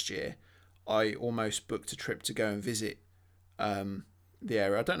miniseries last year, I almost booked a trip to go and visit the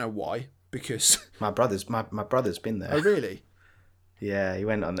area. I don't know why, because... My brother's been there. Oh, really? Yeah, he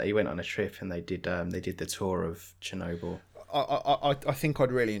went on a trip and they did the tour of Chernobyl. I think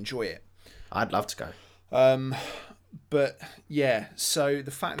I'd really enjoy it. I'd love to go. But yeah, so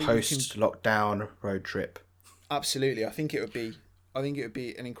the fact that you can Post lockdown road trip. absolutely, I think it would be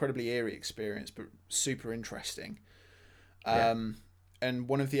an incredibly eerie experience, but super interesting. Yeah. And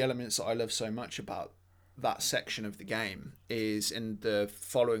one of the elements that I love so much about that section of the game is in the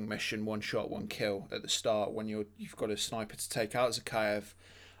following mission, one shot, one kill at the start when you've got a sniper to take out Zakayev.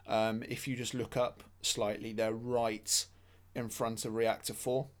 If you just look up slightly, they're right in front of reactor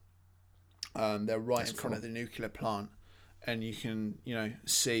 4. They're right That's in front of the nuclear plant, and you can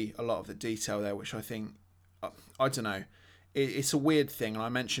see a lot of the detail there, which I think I don't know. It's a weird thing, and I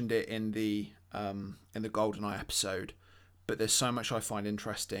mentioned it in the GoldenEye episode. But there's so much I find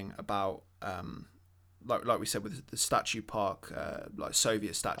interesting about, like we said, with the statue park, like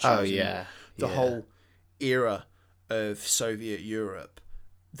Soviet statues, Oh and yeah. the Yeah. whole era of Soviet Europe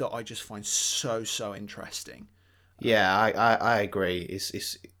that I just find so interesting. Yeah, I agree.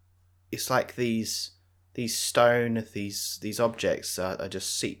 It's like these stone, these objects are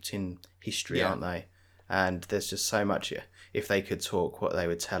just seeped in history, Yeah. aren't they? And there's just so much. If they could talk, what they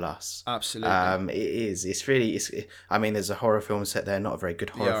would tell us. Absolutely. It is. It's really. I mean, there's a horror film set there. Not a very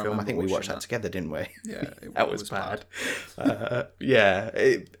good horror Yeah, I film. I remember think we watching watched that that. together, didn't we? Yeah, That it was bad. bad.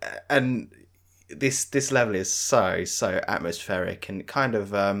 And this level is so atmospheric and kind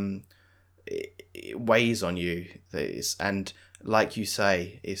of it weighs on you. And like you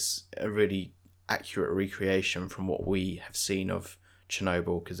say, it's a really accurate recreation from what we have seen of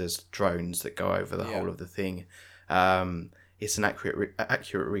Chernobyl, because there's drones that go over the whole of the thing. It's an accurate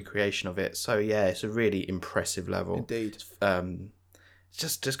recreation of it. So yeah, it's a really impressive level. Indeed.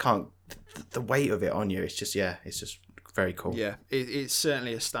 Just can't, the weight of it on you. It's just very cool. Yeah, it's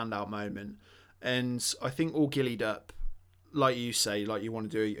certainly a standout moment, and I think All Gillied Up, like you say, like you want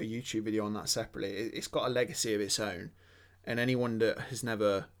to do a YouTube video on that separately. It's got a legacy of its own, and anyone that has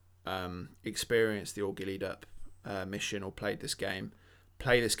never experienced the All Gillied Up mission or played this game,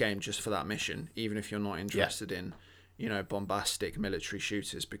 play this game just for that mission, even if you're not interested in bombastic military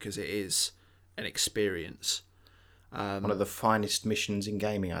shooters, because it is an experience. One of the finest missions in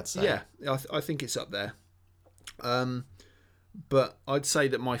gaming, I'd say. Yeah, I think it's up there. But I'd say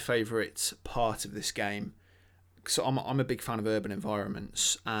that my favourite part of this game, so I'm a big fan of urban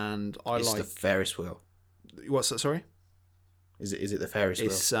environments, and It's the Ferris wheel. What's that? Sorry. Is it the Ferris wheel?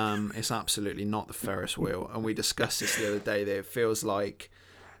 It's absolutely not the Ferris wheel, and we discussed this the other day. That it feels like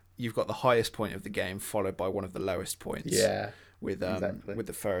you've got the highest point of the game followed by one of the lowest points. Yeah. With exactly. with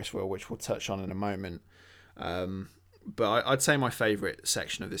the Ferris wheel, which we'll touch on in a moment. But I'd say my favourite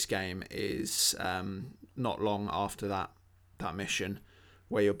section of this game is not long after that mission,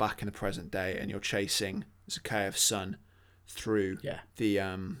 where you're back in the present day and you're chasing Zakayev's son through the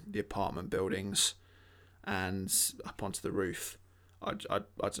apartment buildings and up onto the roof. I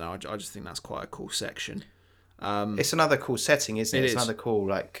don't know. I just think that's quite a cool section. It's another cool setting, isn't it? It's another cool,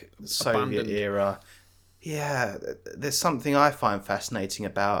 like, Soviet era. Yeah, there's something I find fascinating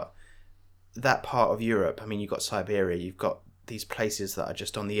about that part of Europe. I mean, you've got Siberia, you've got these places that are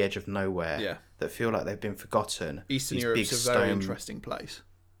just on the edge of nowhere, that feel like they've been forgotten. Eastern these Europe's a very interesting place.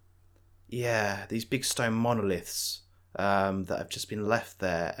 Yeah, these big stone monoliths that have just been left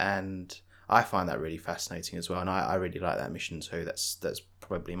there, and I find that really fascinating as well. And I really like that mission too. That's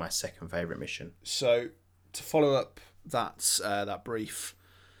probably my second favourite mission. So to follow up that brief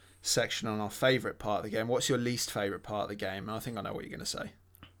section on our favourite part of the game, what's your least favourite part of the game? And I think I know what you're going to say.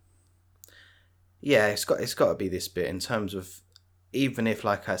 Yeah, it's got to be this bit, in terms of, even if,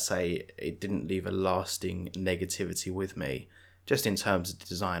 like I say, it didn't leave a lasting negativity with me, just in terms of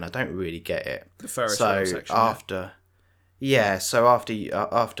design, I don't really get it. The Ferris wheel section. So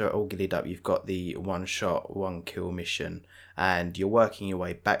after All Gillied Up, you've got the one shot, one kill mission, and you're working your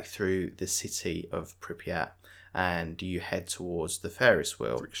way back through the city of Pripyat, and you head towards the Ferris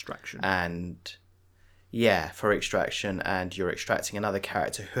wheel For extraction. For extraction, and you're extracting another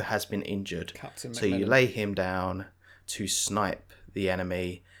character who has been injured. Captain So you lay him down to snipe the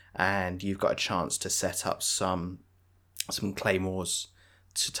enemy, and you've got a chance to set up some claymores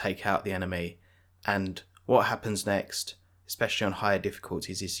to take out the enemy. And what happens next, especially on higher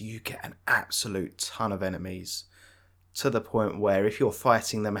difficulties, is you get an absolute ton of enemies, to the point where if you're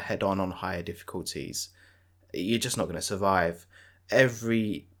fighting them head on higher difficulties, you're just not going to survive.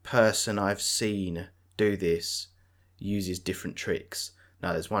 Every person I've seen do this uses different tricks.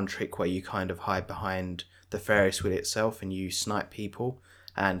 Now, there's one trick where you kind of hide behind the Ferris wheel itself and you snipe people,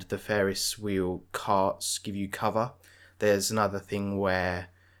 and the Ferris wheel carts give you cover. There's another thing where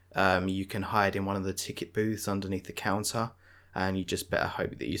you can hide in one of the ticket booths underneath the counter, and you just better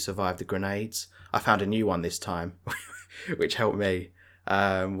hope that you survive the grenades. I found a new one this time, which helped me,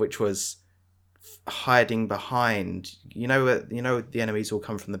 which was hiding behind, the enemies all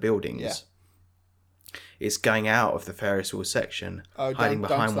come from the buildings. Yeah. It's going out of the Ferris wheel section, Oh, hiding down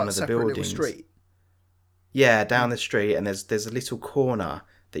behind to one that of the separate little buildings. street. Yeah, down the street, and there's a little corner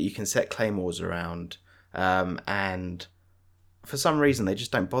that you can set claymores around, and for some reason they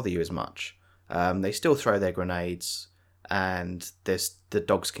just don't bother you as much. They still throw their grenades, and the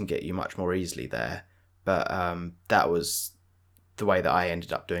dogs can get you much more easily there. But that was the way that I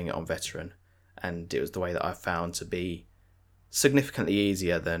ended up doing it on veteran, and it was the way that I found to be significantly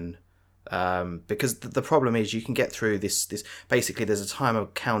easier than because the problem is you can get through this basically there's a timer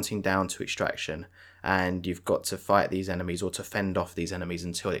counting down to extraction, and you've got to fight these enemies or to fend off these enemies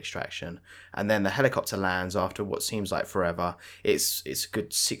until extraction, and then the helicopter lands after what seems like forever. It's a good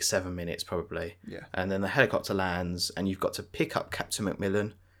 6-7 minutes probably. Yeah. And then the helicopter lands, and you've got to pick up Captain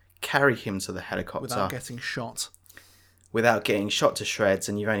Macmillan, carry him to the helicopter Without getting shot. Without getting shot to shreds,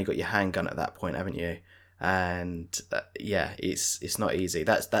 and you've only got your handgun at that point, haven't you? And yeah, it's not easy.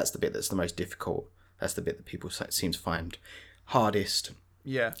 That's the bit that's the most difficult. That's the bit that people seem to find hardest.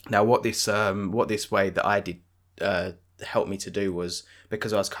 Yeah. Now, what this way that I did helped me to do was,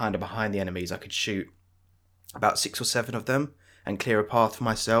 because I was kind of behind the enemies, I could shoot about 6 or 7 of them and clear a path for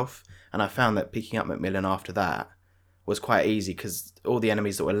myself. And I found that picking up Macmillan after that was quite easy, because all the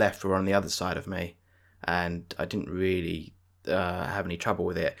enemies that were left were on the other side of me, and I didn't really have any trouble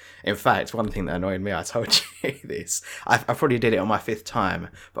with it. In fact, one thing that annoyed me, I told you this, I probably did it on my 5th time,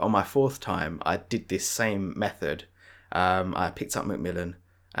 but on my 4th time I did this same method. I picked up Macmillan,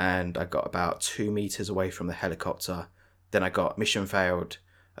 and I got about 2 meters away from the helicopter. Then I got mission failed.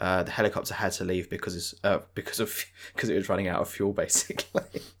 The helicopter had to leave because it was running out of fuel,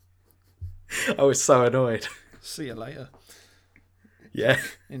 basically. I was so annoyed. See you later. Yeah.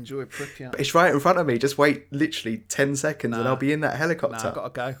 Enjoy Pripyat. But it's right in front of me. Just wait literally 10 seconds and I'll be in that helicopter. I've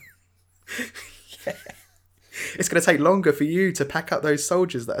got to go. Yeah. It's going to take longer for you to pack up those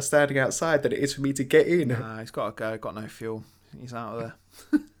soldiers that are standing outside than it is for me to get in. Nah, he's got to go. Got no fuel. He's out of there.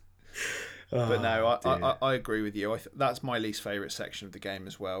 But no, I agree with you. That's my least favourite section of the game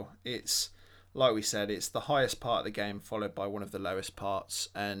as well. It's, like we said, it's the highest part of the game followed by one of the lowest parts.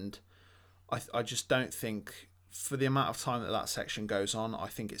 And I just don't think, for the amount of time that section goes on, I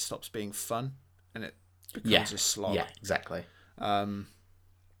think it stops being fun and it becomes a slog. Yeah, exactly.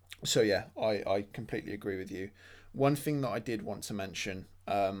 So yeah, I completely agree with you. One thing that I did want to mention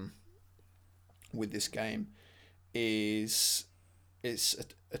with this game is it's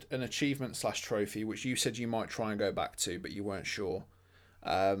an achievement / trophy, which you said you might try and go back to, but you weren't sure.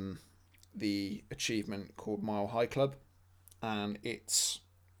 The achievement called Mile High Club, and it's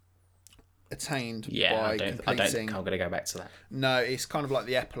attained by completing... I don't think I'm going to go back to that. No, it's kind of like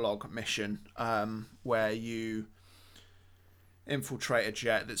the epilogue mission, where you infiltrate a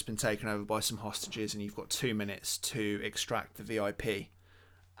jet that's been taken over by some hostages, and you've got 2 minutes to extract the VIP.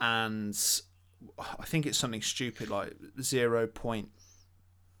 And I think it's something stupid like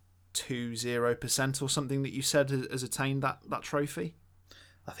 0.20% or something that you said has attained that trophy.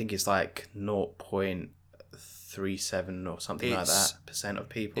 I think it's like 0.37 or something like that % of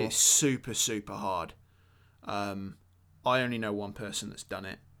people. It's super, super hard. I only know one person that's done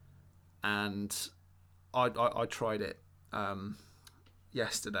it, and I tried it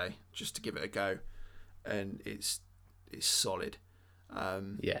yesterday just to give it a go, and it's solid.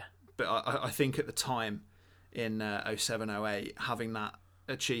 Yeah. But I think at the time in 07, 08, having that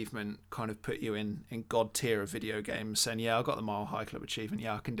achievement kind of put you in God tier of video games, saying, yeah, I got the Mile High Club achievement,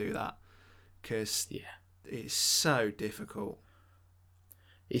 yeah, I can do that, because it's so difficult.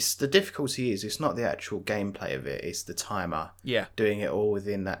 The difficulty is it's not the actual gameplay of it, it's the timer. Yeah. Doing it all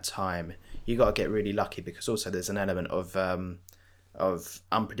within that time. You got to get really lucky, because also there's an element of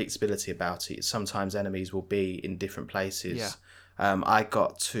unpredictability about it. Sometimes enemies will be in different places. Yeah. I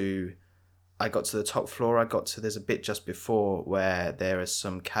got to the top floor. There's a bit just before where there are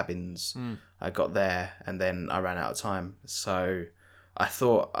some cabins. I got there, and then I ran out of time. So I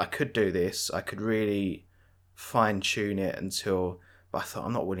thought I could do this. I could really fine tune it but I thought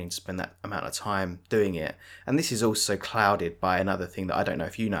I'm not willing to spend that amount of time doing it. And this is also clouded by another thing that I don't know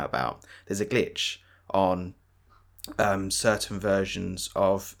if you know about. There's a glitch on certain versions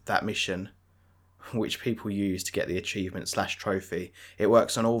of that mission which people use to get the achievement / trophy. It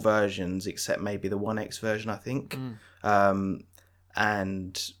works on all versions except maybe the 1X version, I think. And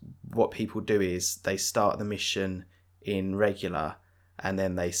what people do is they start the mission in regular, and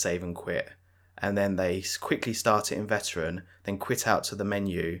then they save and quit. And then they quickly start it in veteran, then quit out to the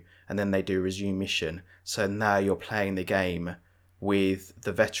menu, and then they do resume mission. So now you're playing the game with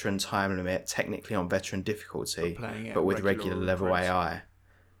the veteran time limit, technically on veteran difficulty, but with regular level AI.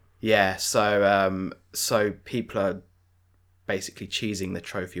 Yeah, so people are basically cheesing the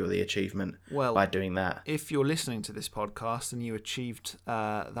trophy or the achievement Well, by doing that. if you're listening to this podcast and you achieved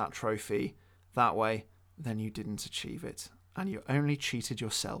that trophy that way, then you didn't achieve it, and you only cheated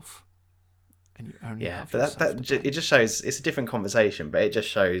yourself, and you only Yeah, have but yourself to blame. it just shows it's a different conversation, but it just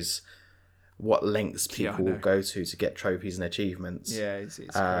shows what lengths Yeah, I people will know. go to get trophies and achievements. Yeah, it's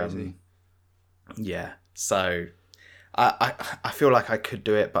crazy. Yeah, so I feel like I could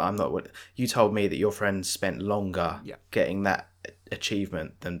do it, but I'm not. You told me that your friends spent longer Yeah. getting that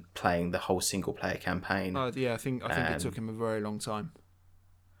achievement than playing the whole single player campaign, Oh yeah, I think it took him a very long time.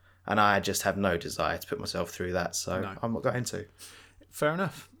 and I just have no desire to put myself through that, so No. I'm not going to. Fair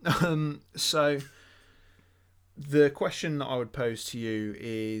enough. So the question that I would pose to you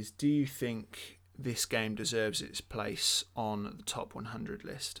is: do you think this game deserves its place on the top 100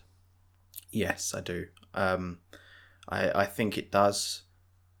 list? Yes, I do. I think it does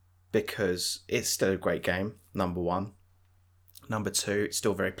because it's still a great game. Number one. Number two, it's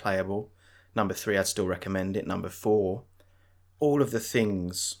still very playable. Number three, I'd still recommend it. Number four, all of the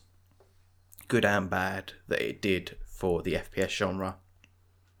things, good and bad, that it did for the FPS genre.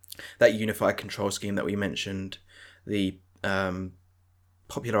 That unified control scheme that we mentioned, the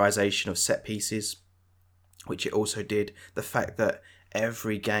popularization of set pieces, which it also did. The fact that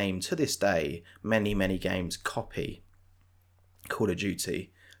every game to this day, many games copy Call of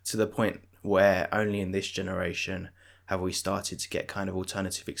Duty to the point where only in this generation have we started to get kind of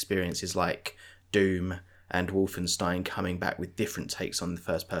alternative experiences like Doom and Wolfenstein coming back with different takes on the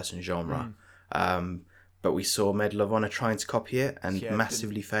first person genre. But we saw Medal of Honor trying to copy it and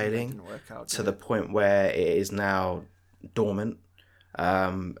massively failing didn't work out, to the point where it is now dormant. I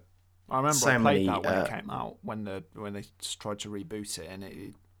remember so I played many, that when it came out, when they tried to reboot it, and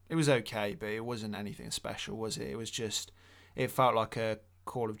it was okay, but it wasn't anything special, was it? It was just, it felt like a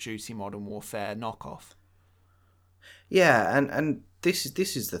Call of Duty Modern Warfare knockoff. Yeah, and this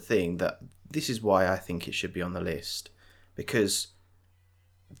is the thing, that this is why I think it should be on the list, because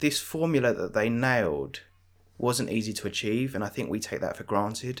this formula that they nailed wasn't easy to achieve, and I think we take that for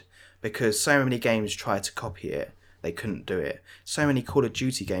granted because so many games tried to copy it, they couldn't do it. So many Call of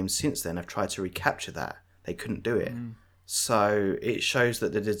Duty games since then have tried to recapture that, they couldn't do it. So it shows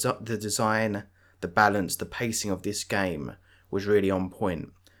that the design, the balance, the pacing of this game was really on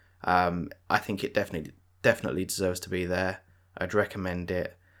point. I think it definitely deserves to be there. I'd recommend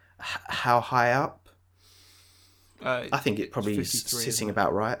it. How high up? I think it probably is 53, sitting isn't it?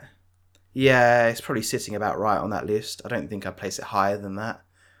 about right. Yeah, it's probably sitting about right on that list. I don't think I'd place it higher than that.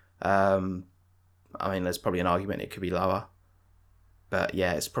 I mean, there's probably an argument it could be lower. But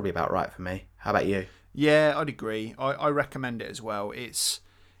yeah, it's probably about right for me. How about you? Yeah, I'd agree. I recommend it as well. It's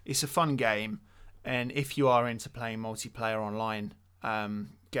a fun game, and if you are into playing multiplayer online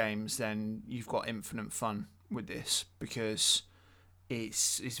games, then you've got infinite fun with this because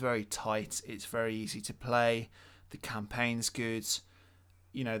it's very tight. It's very easy to play. The campaign's good.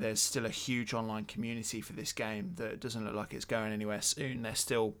 You know, there's still a huge online community for this game that doesn't look like it's going anywhere soon. They're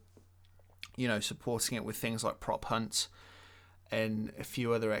still, supporting it with things like prop hunts and a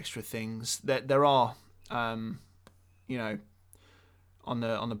few other extra things. There are, on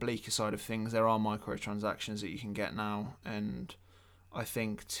the bleaker side of things, there are microtransactions that you can get now, and I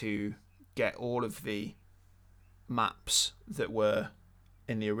think to get all of the maps that were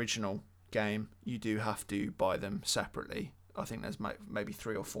in the original game, you do have to buy them separately. I think there's maybe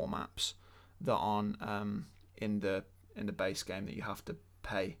 3 or 4 maps that aren't in the base game that you have to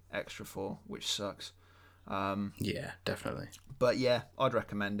pay extra for, which sucks. Yeah, definitely. But yeah, I'd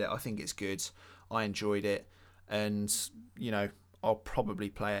recommend it. I think it's good. I enjoyed it, and I'll probably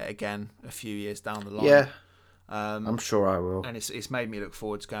play it again a few years down the line. Yeah, I'm sure I will. And it's made me look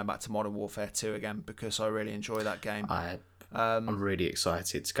forward to going back to Modern Warfare 2 again because I really enjoy that game. I'm really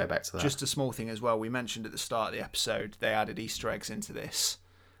excited to go back to that. Just a small thing as well. We mentioned at the start of the episode they added Easter eggs into this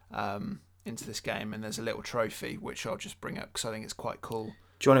game, and there's a little trophy which I'll just bring up because I think it's quite cool.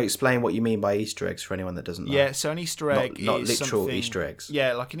 Do you want to explain what you mean by Easter eggs for anyone that doesn't know? Yeah, so an Easter egg not is literal something, Easter eggs.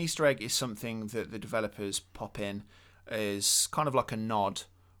 Yeah, like an Easter egg is something that the developers pop in as kind of like a nod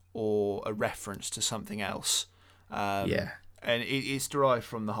or a reference to something else. Yeah. And it's derived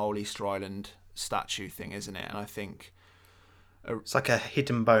from the whole Easter Island statue thing, isn't it? And I think it's like a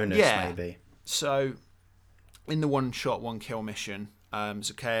hidden bonus, maybe. So in the one shot, one kill mission,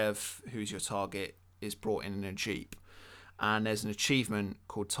 Zakhaev, who's your target, is brought in a Jeep. And there's an achievement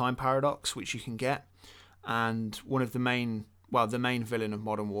called Time Paradox, which you can get. And one of the main villain of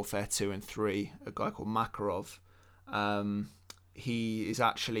Modern Warfare 2 and 3, a guy called Makarov, he is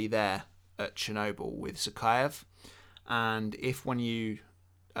actually there at Chernobyl with Zakhaev. And if when you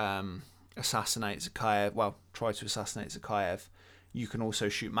assassinate Zakhaev, well, try to assassinate Zakhaev, you can also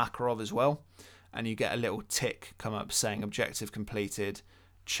shoot Makarov as well, and you get a little tick come up saying objective completed,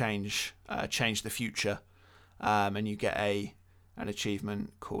 change the future, and you get an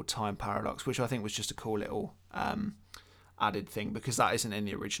achievement called Time Paradox, which I think was just a cool little added thing, because that isn't in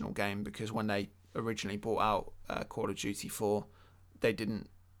the original game, because when they originally brought out Call of Duty 4, they didn't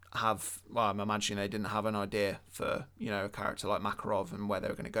have, well, I'm imagining they didn't have an idea for, a character like Makarov and where they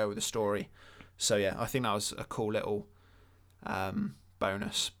were going to go with the story. So yeah, I think that was a cool little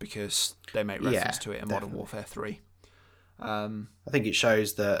bonus, because they make reference to it in Modern Warfare 3. I think it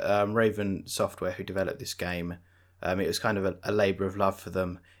shows that Raven Software, who developed this game, it was kind of a labour of love for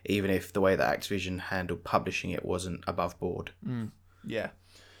them, even if the way that Activision handled publishing it wasn't above board. Yeah.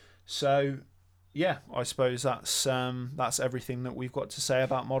 So, yeah, I suppose that's everything that we've got to say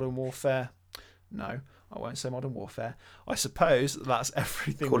about Modern Warfare. No, I won't say Modern Warfare. I suppose that's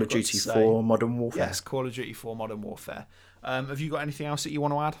everything. Call of Duty 4 Modern Warfare. Yes, Call of Duty 4 Modern Warfare. Have you got anything else that you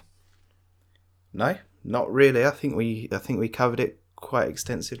want to add? No, not really. I think we covered it quite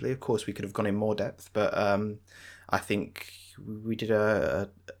extensively. Of course, we could have gone in more depth, but I think we did a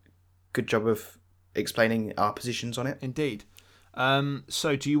good job of explaining our positions on it. Indeed.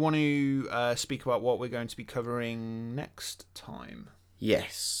 So do you want to speak about what we're going to be covering next time?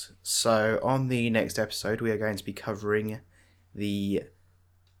 Yes. So on the next episode, we are going to be covering the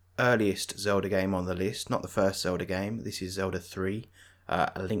earliest Zelda game on the list, not the first Zelda game. This is Zelda 3,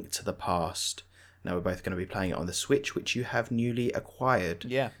 A Link to the Past. Now we're both going to be playing it on the Switch, which you have newly acquired.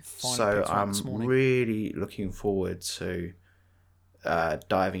 Yeah, so I'm really looking forward to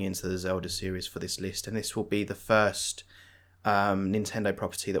diving into the Zelda series for this list, and this will be the first Nintendo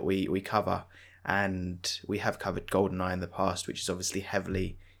property that we cover. And we have covered GoldenEye in the past, which is obviously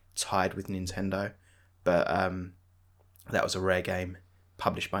heavily tied with Nintendo, but that was a rare game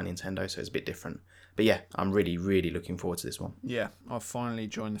published by Nintendo, so it's a bit different. But yeah, I'm really, really looking forward to this one. Yeah, I've finally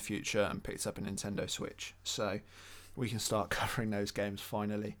joined the future and picked up a Nintendo Switch, so we can start covering those games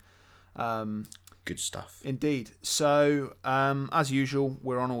finally. Good stuff. Indeed. So, as usual,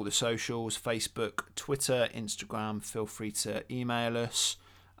 we're on all the socials, Facebook, Twitter, Instagram. Feel free to email us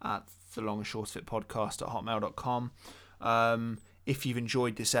at thelongandshortofitpodcast@hotmail.com. If you've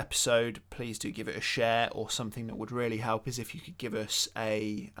enjoyed this episode, please do give it a share, or something that would really help is if you could give us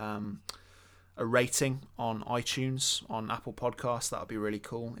a rating on iTunes, on Apple Podcasts. That would be really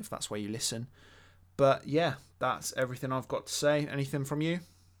cool if that's where you listen. But yeah, that's everything I've got to say. Anything from you?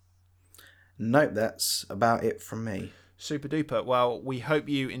 Nope, that's about it from me. Super duper. Well, we hope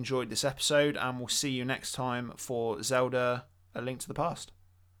you enjoyed this episode, and we'll see you next time for Zelda: A Link to the Past.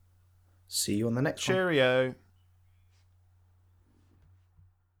 See you on the next one. Cheerio.